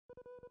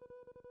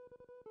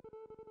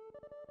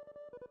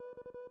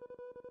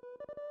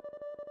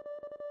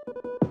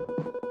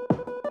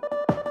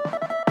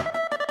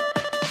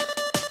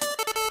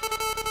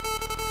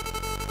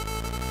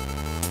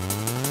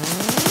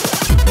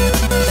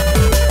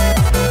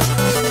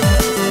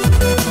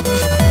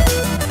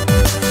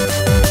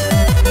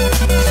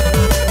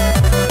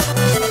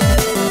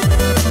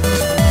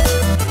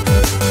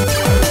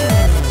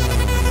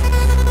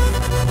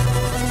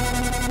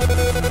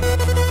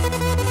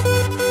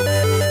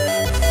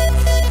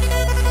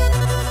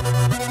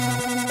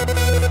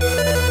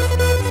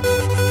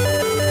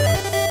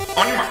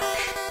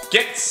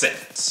Get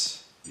set.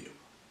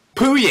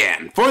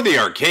 Pooyan, for the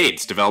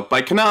arcades, developed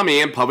by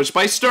Konami and published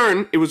by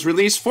Stern. It was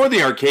released for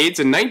the arcades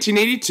in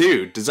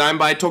 1982, designed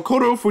by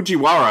Tokoro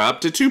Fujiwara.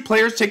 Up to 2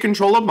 players take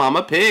control of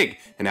Mama Pig,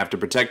 and have to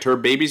protect her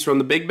babies from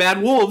the big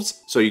bad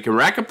wolves, so you can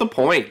rack up the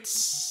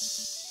points.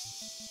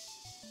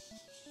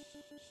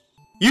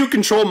 You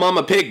control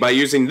Mama Pig by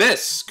using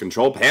this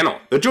control panel.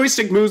 The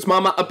joystick moves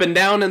Mama up and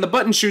down, and the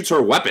button shoots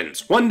her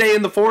weapons. One day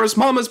in the forest,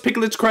 Mama's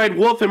piglets cried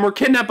wolf and were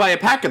kidnapped by a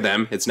pack of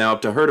them. It's now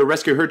up to her to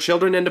rescue her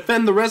children and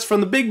defend the rest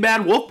from the big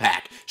bad wolf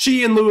pack.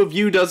 She, in lieu of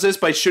you, does this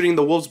by shooting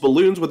the wolves'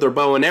 balloons with her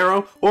bow and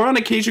arrow, or on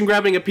occasion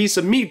grabbing a piece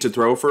of meat to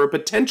throw for a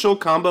potential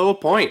combo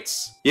of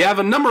points. You have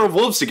a number of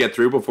wolves to get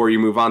through before you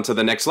move on to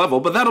the next level,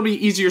 but that'll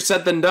be easier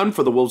said than done,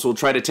 for the wolves will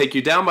try to take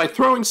you down by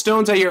throwing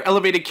stones at your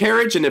elevated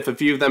carriage, and if a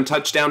few of them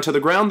touch down to the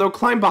ground, they'll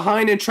climb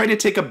behind and try to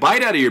take a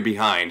bite out of your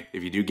behind.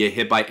 If you do get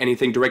hit by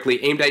anything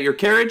directly aimed at your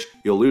carriage,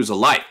 you'll lose a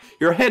life.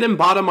 Your head and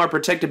bottom are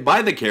protected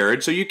by the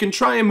carriage, so you can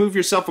try and move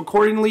yourself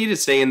accordingly to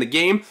stay in the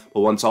game,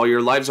 but once all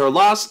your lives are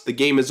lost, the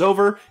game is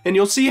over, and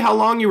you'll see how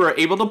long you were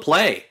able to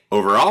play.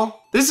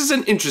 Overall, this is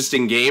an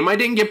interesting game. I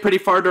didn't get pretty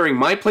far during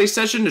my play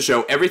session to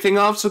show everything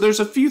off, so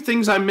there's a few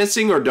things I'm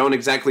missing or don't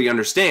exactly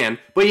understand,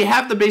 but you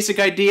have the basic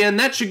idea and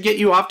that should get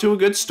you off to a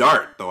good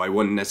start. Though I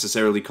wouldn't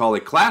necessarily call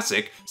it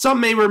classic,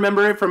 some may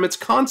remember it from its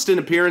constant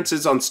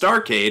appearances on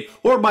Starcade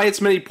or by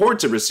its many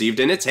ports it received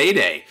in its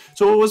heyday.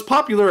 So it was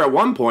popular at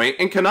one point,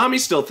 and Konami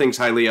still thinks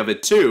highly of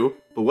it too,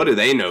 but what do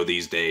they know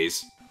these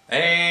days?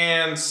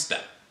 And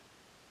step.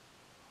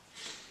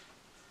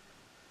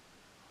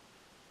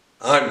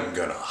 I'm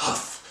gonna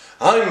huff,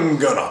 I'm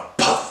gonna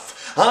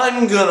puff,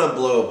 I'm gonna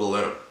blow a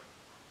balloon.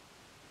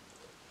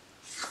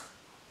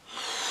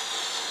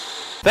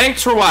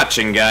 Thanks for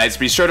watching, guys.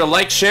 Be sure to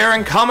like, share,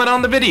 and comment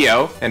on the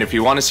video. And if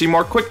you want to see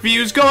more quick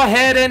views, go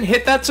ahead and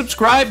hit that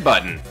subscribe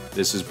button.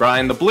 This is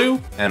BrianTheBlue,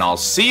 and I'll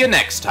see you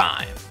next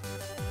time.